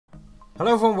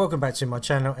Hello everyone, welcome back to my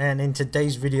channel, and in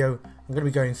today's video I'm going to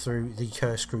be going through the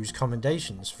Cursed Crew's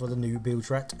commendations for the new Bilge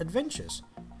adventures.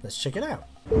 Let's check it out.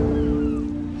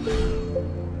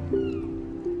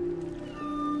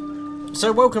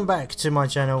 So welcome back to my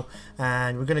channel,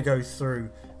 and we're going to go through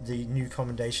the new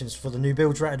commendations for the new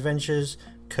Bilge adventures,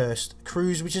 Cursed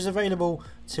Crews, which is available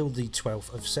till the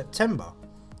 12th of September.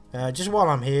 Just while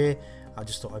I'm here, I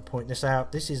just thought I'd point this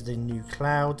out. This is the new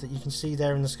cloud that you can see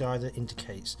there in the sky that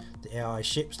indicates the AI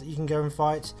ships that you can go and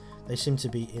fight. They seem to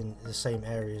be in the same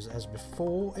areas as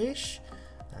before-ish.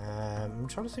 I'm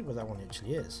trying to think what that one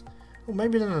actually is. Well,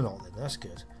 maybe they're not then, that's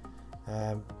good.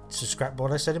 To scrap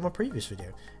what I said in my previous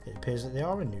video, it appears that they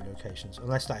are in new locations,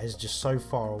 unless that is just so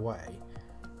far away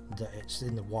that it's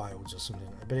in the wilds or something.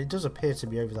 But it does appear to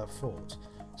be over that fort,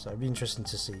 so it'd be interesting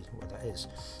to see what that is.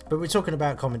 But we're talking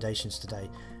about commendations today,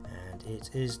 and it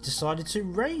is decided to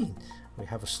rain. We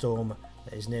have a storm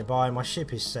that is nearby. My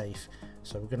ship is safe,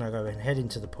 so we're going to go and head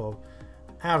into the pub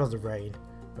out of the rain,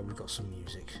 where we've got some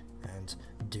music and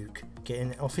Duke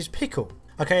getting off his pickle.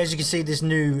 Okay, as you can see, this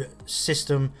new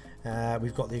system,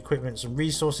 we've got the equipment and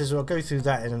resources. I'll go through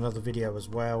that in another video as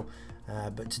well.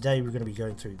 But today we're going to be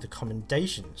going through the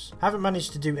commendations. I haven't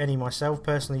managed to do any myself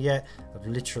personally yet. I've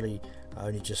literally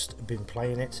only just been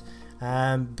playing it.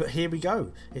 But here we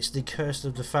go. It's the Curse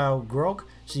of the Foul Grog.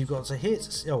 So you've got to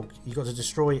you've got to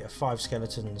destroy 5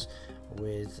 skeletons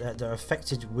with that are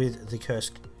affected with the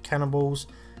cursed cannonballs.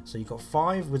 So you've got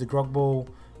 5 with the grog ball,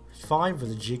 5 with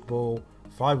the jig ball,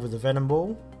 5 with the venom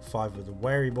ball, 5 with the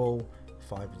wary ball,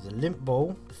 5 with the limp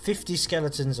ball, 50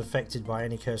 skeletons affected by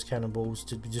any cursed cannonballs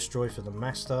to be destroyed for the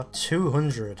master,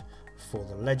 200 for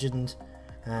the legend,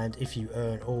 and if you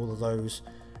earn all of those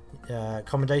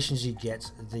commendations, you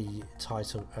get the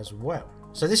title as well.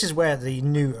 So this is where the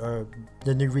new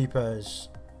Reaper's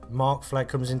mark flag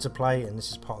comes into play, and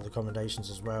this is part of the commendations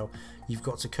as well. You've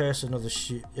got to curse another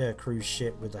cruise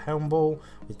ship with the helm ball,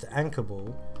 with the anchor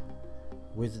ball,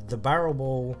 with the barrel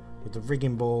ball, with the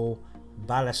rigging ball,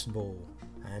 ballast ball,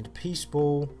 and peace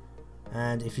ball,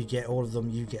 and if you get all of them,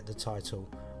 you get the title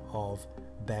of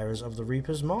bearers of the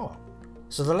Reaper's mark.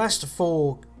 So the last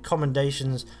 4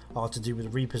 commendations are to do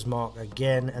with Reaper's mark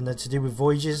again, and they're to do with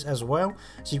voyages as well.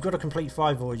 So you've got to complete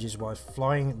 5 voyages while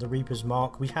flying the Reaper's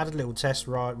mark. We had a little test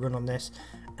run on this,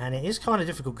 and it is kind of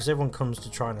difficult because everyone comes to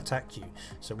try and attack you.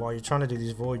 So while you're trying to do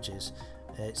these voyages,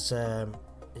 it's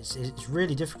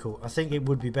really difficult. I think it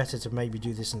would be better to maybe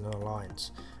do this in an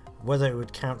alliance. Whether it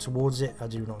would count towards it, I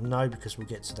do not know, because we'll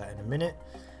get to that in a minute.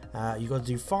 You've got to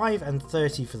do 5 and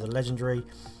 30 for the legendary,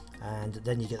 and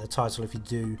then you get the title if you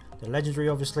do the legendary,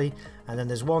 obviously. And then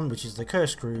there's one which is the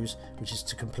Cursed Cruise, which is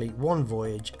to complete 1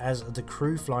 voyage as the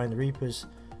crew flying the Reapers,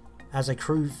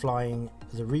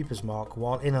 mark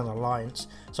while in an alliance.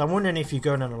 So I'm wondering if you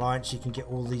go in an alliance, you can get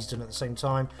all these done at the same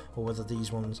time, or whether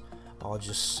these ones are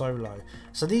just solo.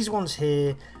 So these ones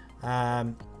here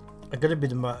are going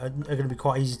to be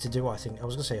quite easy to do. I think I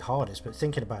was going to say hardest, but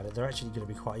thinking about it, they're actually going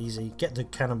to be quite easy. Get the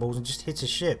cannonballs and just hit a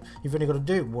ship. You've only got to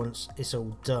do it once, it's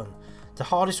all done. The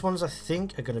hardest ones I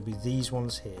think are going to be these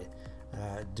ones here,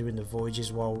 doing the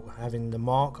voyages while having the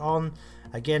mark on.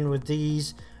 Again, with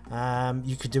these,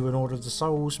 you could do an Order of the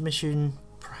Souls mission,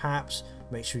 perhaps.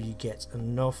 Make sure you get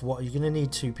enough. What you're going to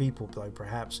need 2 people though,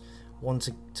 perhaps. One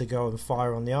to go and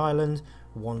fire on the island,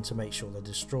 one to make sure they're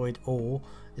destroyed, or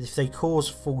if they cause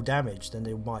full damage, then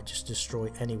they might just destroy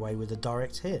anyway with a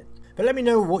direct hit. But let me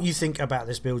know what you think about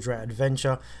this Bilge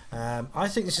adventure. I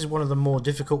think this is one of the more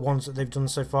difficult ones that they've done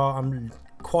so far. I'm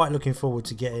quite looking forward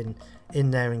to getting in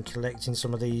there and collecting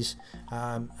some of these.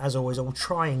 As always, I will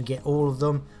try and get all of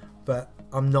them, but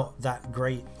I'm not that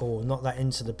great or not that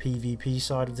into the PvP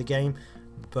side of the game.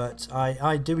 But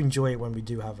I do enjoy it when we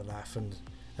do have a laugh and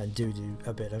do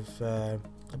a bit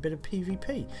of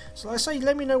PvP. So like I say,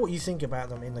 let me know what you think about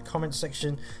them in the comments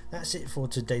section. That's it for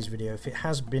today's video. If it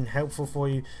has been helpful for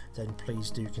you, then please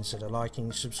do consider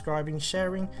liking, subscribing,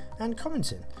 sharing, and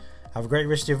commenting. Have a great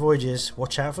rest of your voyages.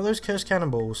 Watch out for those cursed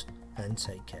cannonballs, and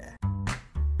take care.